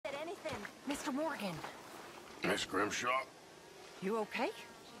Morgan. Miss Grimshaw? You okay?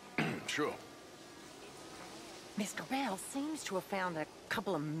 Sure. Mr. Bell seems to have found a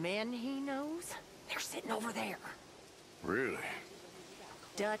couple of men he knows. They're sitting over there. Really?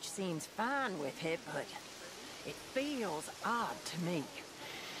 Dutch seems fine with it, but it feels odd to me.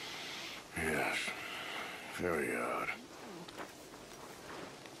 Yes. Very odd.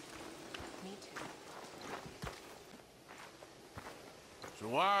 Me too. So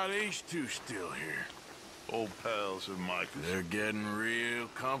why are these two still here? Old pals of Micah's. They're getting real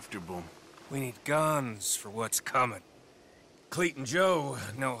comfortable. We need guns for what's coming. Cleet and Joe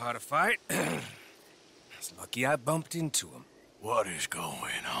know how to fight. It's lucky I bumped into them. What is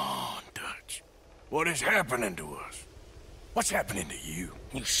going on, Dutch? What is happening to us? What's happening to you?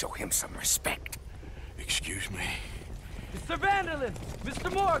 You show him some respect. Excuse me? Mr. Vanderlyn!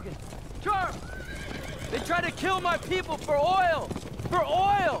 Mr. Morgan! Charles! They tried to kill my people for oil! For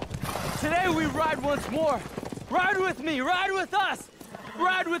oil! Today we ride once more! Ride with me! Ride with us!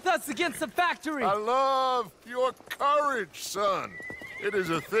 Ride with us against the factory! I love your courage, son. It is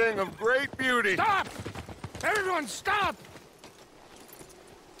a thing of great beauty. Stop! Everyone stop!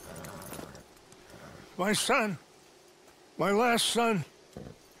 My son, my last son,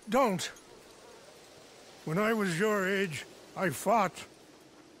 don't. When I was your age, I fought.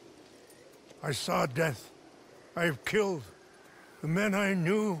 I saw death. I have killed. The men I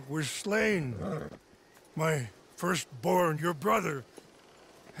knew were slain. My firstborn, your brother,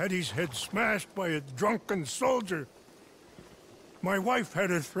 had his head smashed by a drunken soldier. My wife had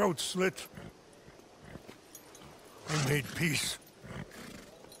her throat slit. I made peace.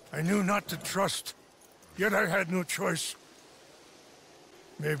 I knew not to trust, yet I had no choice.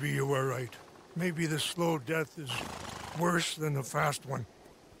 Maybe you were right. Maybe the slow death is worse than the fast one.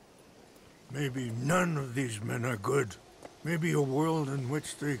 Maybe none of these men are good. Maybe a world in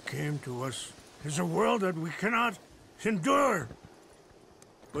which they came to us is a world that we cannot endure.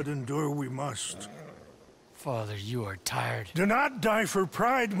 But endure we must. Father, you are tired. Do not die for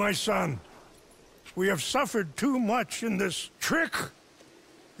pride, my son. We have suffered too much in this trick.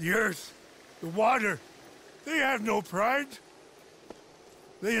 The earth, the water, they have no pride.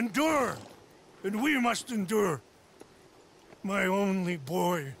 They endure, and we must endure. My only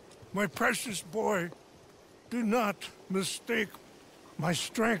boy, my precious boy, do not mistake my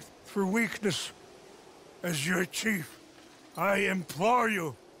strength for weakness. As your chief, I implore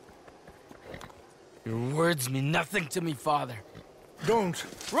you. Your words mean nothing to me, Father. Don't.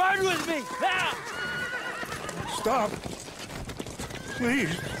 Ride with me! Now! Stop.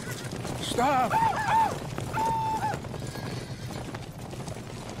 Please. Stop.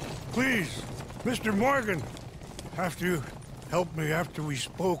 Please, Mr. Morgan. After you helped me after we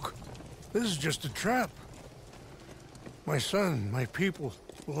spoke, this is just a trap. My son, my people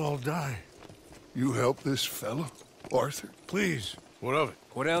will all die. You help this fellow, Arthur? Please. What of it?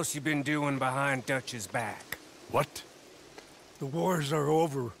 What else you been doing behind Dutch's back? What? The wars are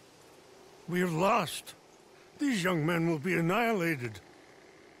over. We have lost. These young men will be annihilated.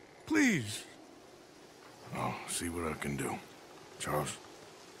 Please. I'll see what I can do. Charles?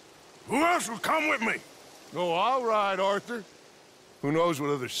 Who else will come with me? No, I'll ride, Arthur. Who knows what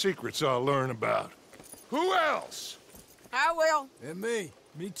other secrets I'll learn about. Who else? I will. And me.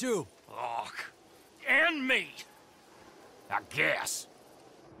 Me too. Och. And me. I guess.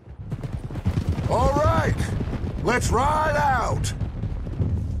 All right, let's ride out.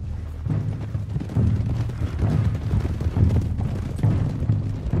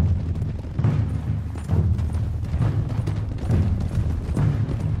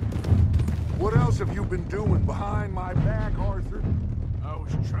 What else have you been doing behind my back, Arthur? I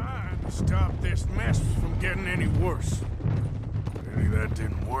was trying to stop this mess from getting any worse. Maybe that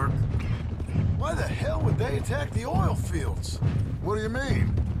didn't work. Why the hell would they attack the oil fields? What do you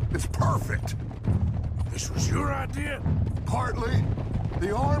mean? It's perfect. This was your idea? Partly.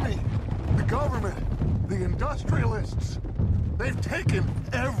 The army, the government, the industrialists. They've taken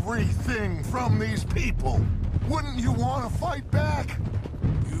everything from these people. Wouldn't you want to fight back?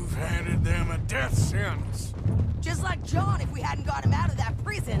 You've handed them a death sentence. Just like John if we hadn't got him out of that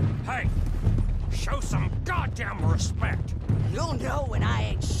prison. Hey, show some goddamn respect. You'll know when I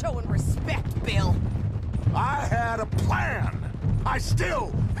ain't showing respect, Bill. I had a plan. I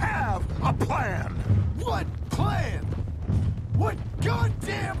still have a plan. What plan? What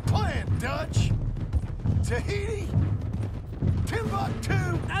goddamn plan, Dutch? Tahiti?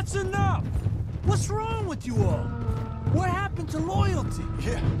 Timbuktu? That's enough! What's wrong with you all? What happened to loyalty?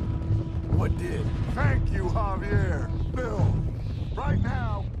 Yeah. What did? Thank you, Javier. Bill, right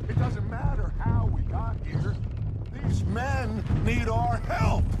now, it doesn't matter how we got here. These men need our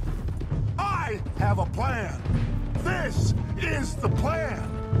help. I have a plan. This is the plan.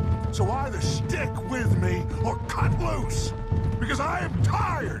 So either stick with me or cut loose. Because I am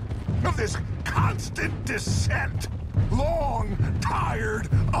tired of this constant descent. Long tired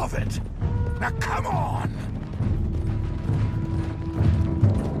of it. Now come on!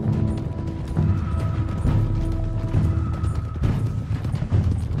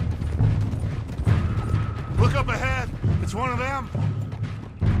 Look up ahead. It's one of them.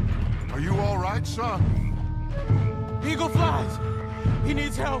 Are you all right, son? Eagle flies! He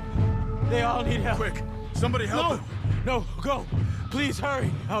needs help. They all need help. Quick, somebody help him. No, go. Please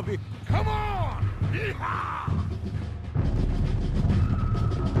hurry. I'll be... Come on! Yeehaw!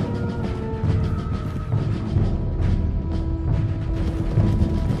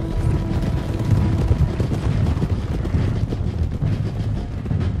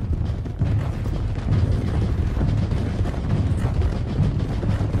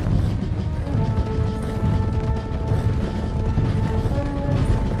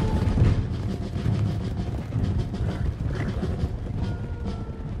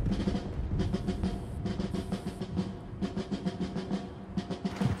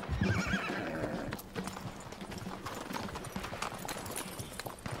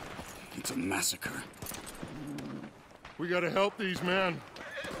 It's a massacre. We gotta help these men.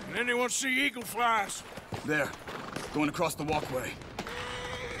 Can anyone see eagle flies? There, going across the walkway.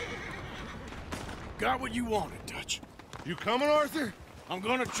 Got what you wanted, Dutch. You coming, Arthur? I'm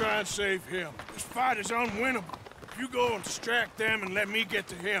gonna try and save him. This fight is unwinnable. You go and distract them and let me get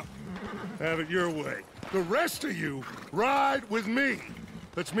to him. Have it your way. The rest of you, ride with me.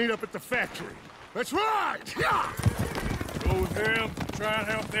 Let's meet up at the factory. Let's ride! Yeah! Go with him. Try and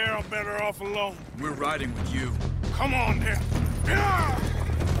help there. I'm better off alone. We're riding with you. Come on, then. Yeah!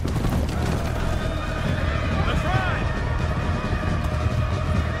 Let's ride!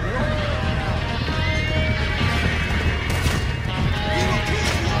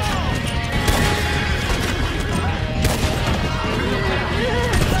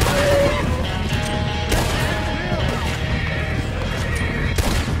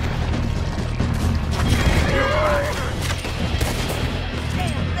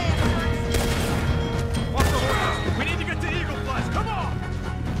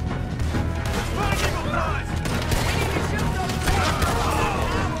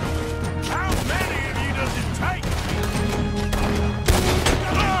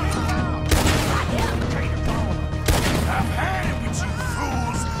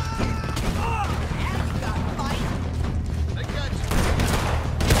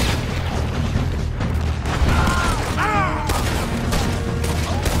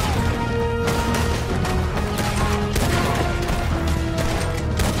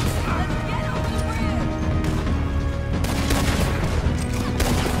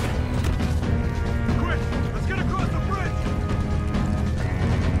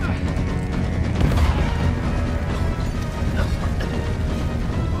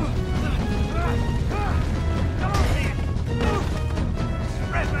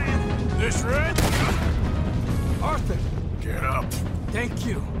 Thank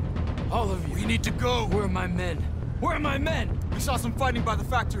you. All of you. We need to go. Where are my men? Where are my men? We saw some fighting by the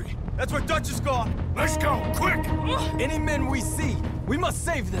factory. That's where Dutch is gone. Let's go, quick! Any men we see, we must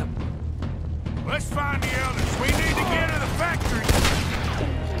save them. Let's find the others. We need to get to the factory.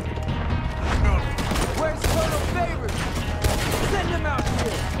 Where's Colonel Favors? Send him out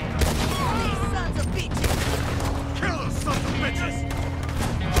here. These sons of bitches! Kill us, sons of bitches!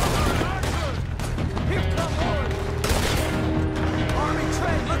 Here come hordes. Army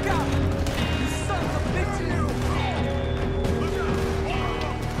train, look out! You sons of bitches!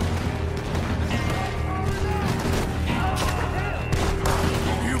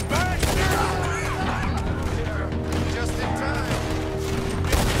 You bastard! Just in time.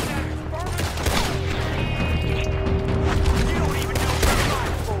 You don't even know what to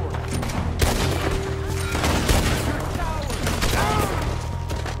fight for! You're cowards!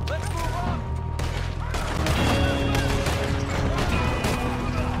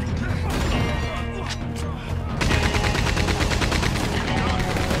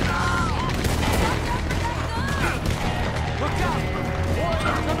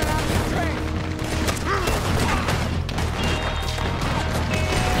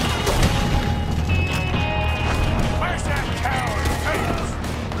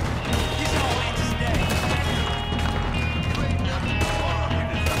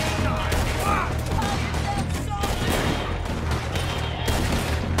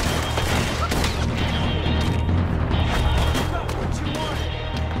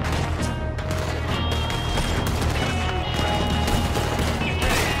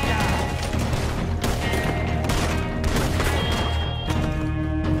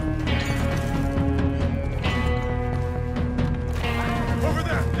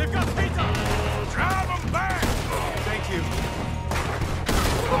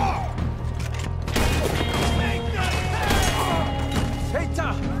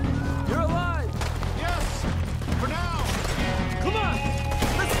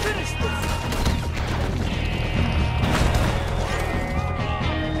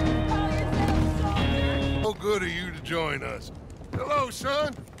 good of you to join us. Hello,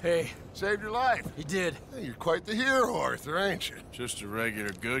 son. Hey, Saved your life. he did. Hey, you're quite the hero, Arthur, ain't you? Just a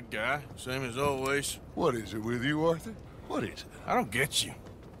regular good guy, same as always. What is it with you, Arthur? What is it? I don't get you.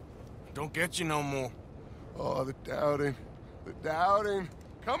 Don't get you no more. Oh, the doubting. The doubting.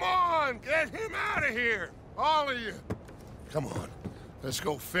 Come on, get him out of here. All of you. Come on. Let's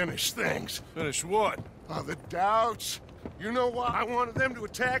go finish things. Finish what? Oh, the doubts. You know why I wanted them to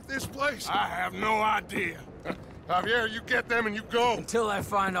attack this place? I have no idea. Javier, you get them and you go. Until I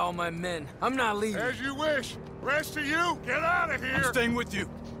find all my men, I'm not leaving. As you wish. Rest of you, get out of here. I'm staying with you.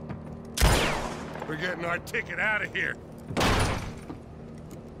 We're getting our ticket out of here.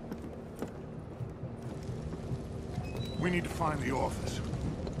 We need to find the office.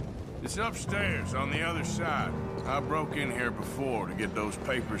 It's upstairs, on the other side. I broke in here before to get those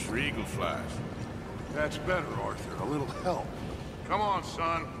papers for Eagle Flies. That's better, Arthur. A little help. Come on,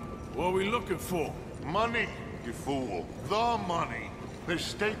 son. What are we looking for? Money, you fool. The money. There's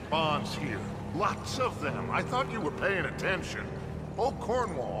state bonds here. Lots of them. I thought you were paying attention. Old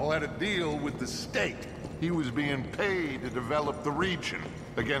Cornwall had a deal with the state. He was being paid to develop the region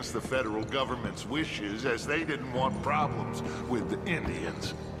against the federal government's wishes, as they didn't want problems with the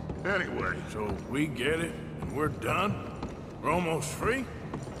Indians. Anyway, So we get it, and we're done? We're almost free?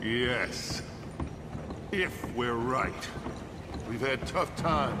 yes. If we're right. We've had tough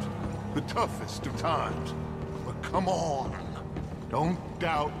times. The toughest of times. But come on. Don't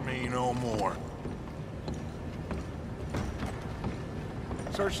doubt me no more.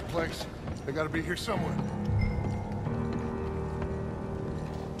 Search the place. They gotta be here somewhere.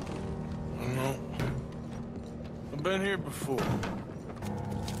 No. I've been here before.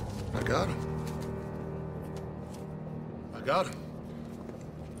 I got him. I got him.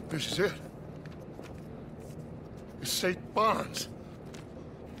 This is it. It's state bonds.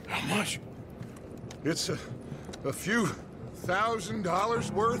 How much? It's a few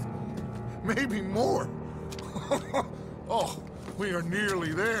 $1,000s worth, maybe more. Oh, we are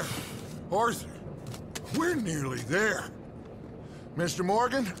nearly there. Arthur, we're nearly there. Mr.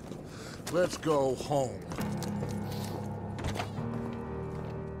 Morgan, let's go home.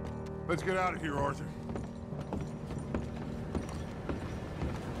 Let's get out of here, Arthur.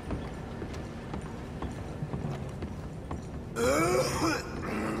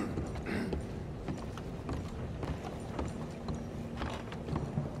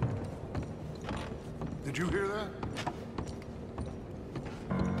 Did you hear that?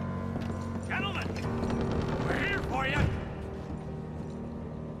 Gentlemen, we're here for you.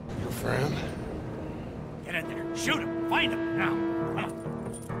 Your friend? Get in there. Shoot him. Find him. Now. Come on.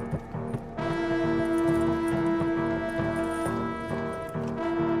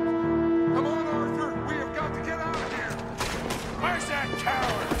 Come on, Arthur! We have got to get out of here! Where's that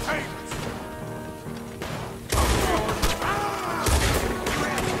coward? Papers!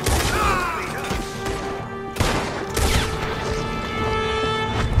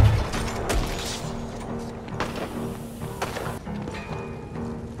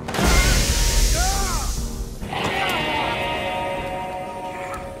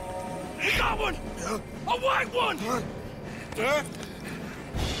 You got one! A white one! Dad?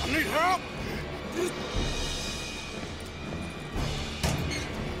 I need help!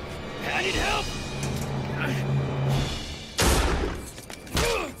 I need help!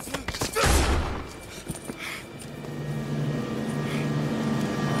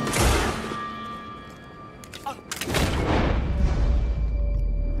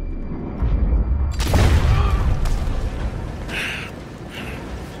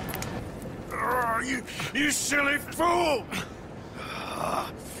 Oh, you silly fool!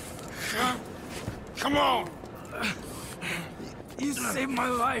 Come on! You saved my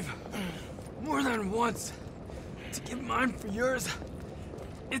life. More than once. To give mine for yours.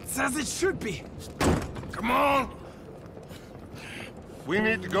 It's as it should be. Come on! We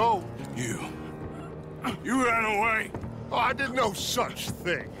need to go. You ran away. Oh, I did no such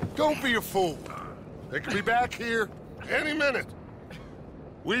thing. Don't be a fool. They could be back here any minute.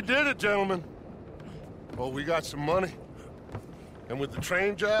 We did it, gentlemen. Well, we got some money. And with the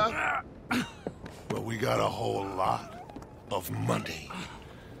train job, well, we got a whole lot of money.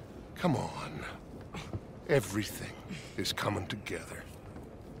 Come on. Everything is coming together.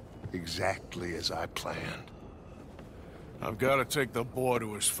 Exactly as I planned. I've got to take the boy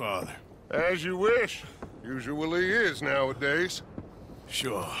to his father. As you wish. Usually is nowadays.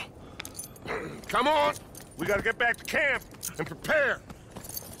 Sure. Come on! We gotta get back to camp and prepare.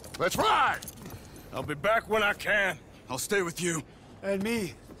 Let's ride! I'll be back when I can. I'll stay with you. And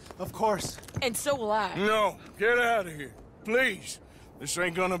me, of course. And so will I. No, get out of here. Please. This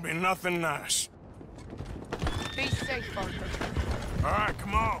ain't gonna be nothing nice. Be safe, Arthur. All right,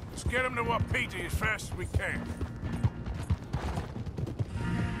 come on. Let's get him to Wapiti as fast as we can.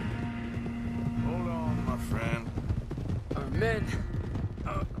 Hold on, my friend. Our men...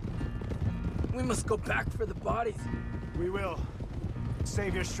 we must go back for the bodies. We will.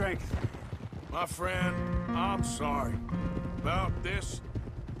 Save your strength. My friend, I'm sorry. About this.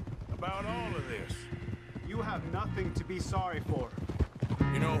 About all of this. You have nothing to be sorry for.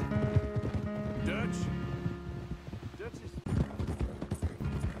 You know, Dutch is...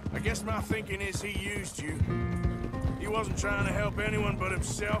 I guess my thinking is he used you. He wasn't trying to help anyone but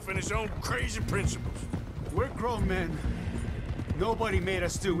himself and his own crazy principles. We're grown men. Nobody made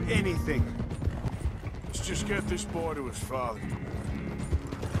us do anything. Let's just get this boy to his father.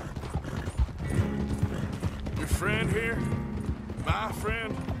 Your friend here, my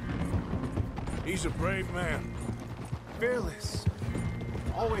friend, he's a brave man. Fearless.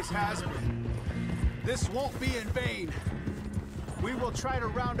 Always has been. This won't be in vain. We will try to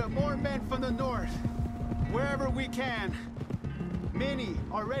round up more men from the north, wherever we can. Many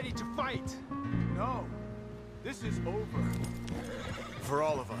are ready to fight. No, this is over. For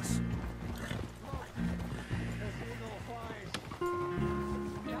all of us.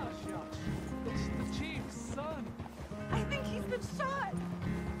 It's the chief's son. I think he's been shot.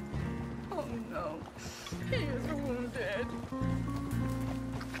 Oh no, he is wounded.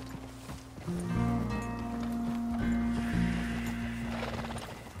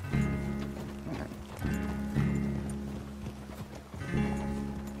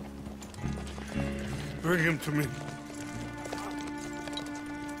 Bring him to me.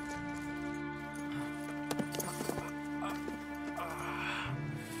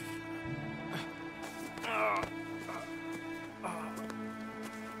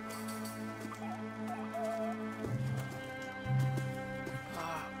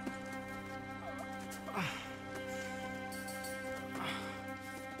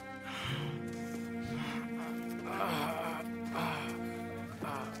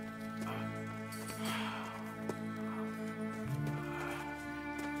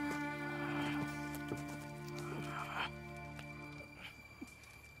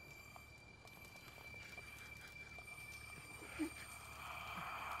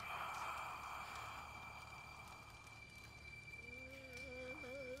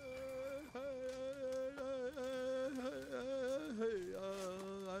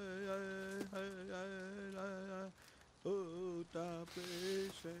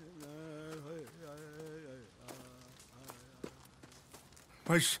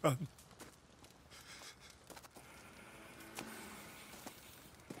 My son.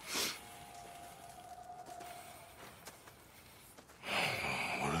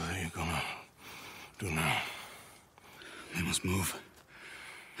 What are they gonna do now? They must move.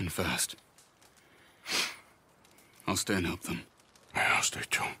 And fast. I'll stay and help them. Yeah, I'll stay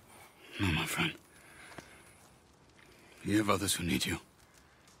too. No, my friend. You have others who need you.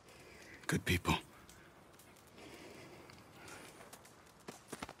 Good people.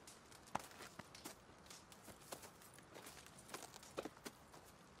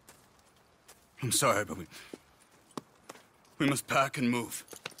 I'm sorry, but we must pack and move.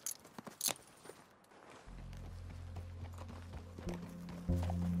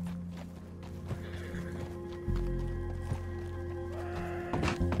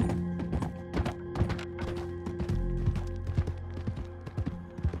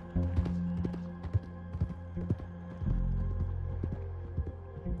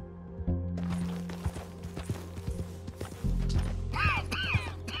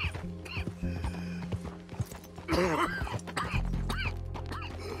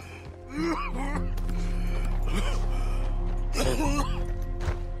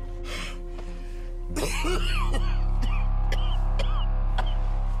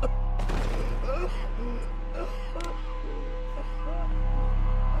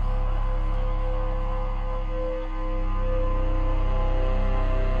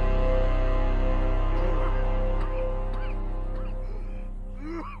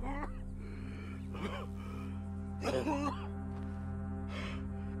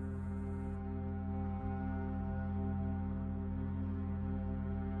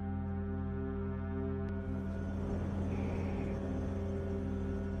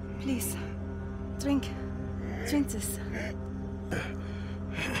 Please, drink. Drink this.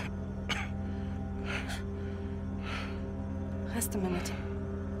 Rest a minute.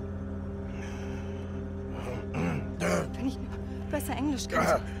 Wenn ich besser Englisch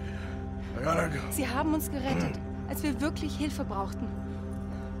könnte. Sie haben uns gerettet, als wir wirklich Hilfe brauchten.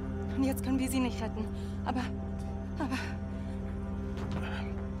 Und jetzt können wir sie nicht retten. Aber...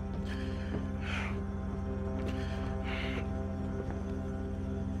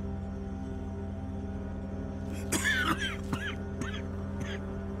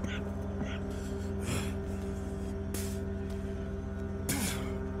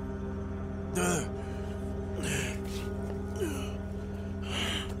 The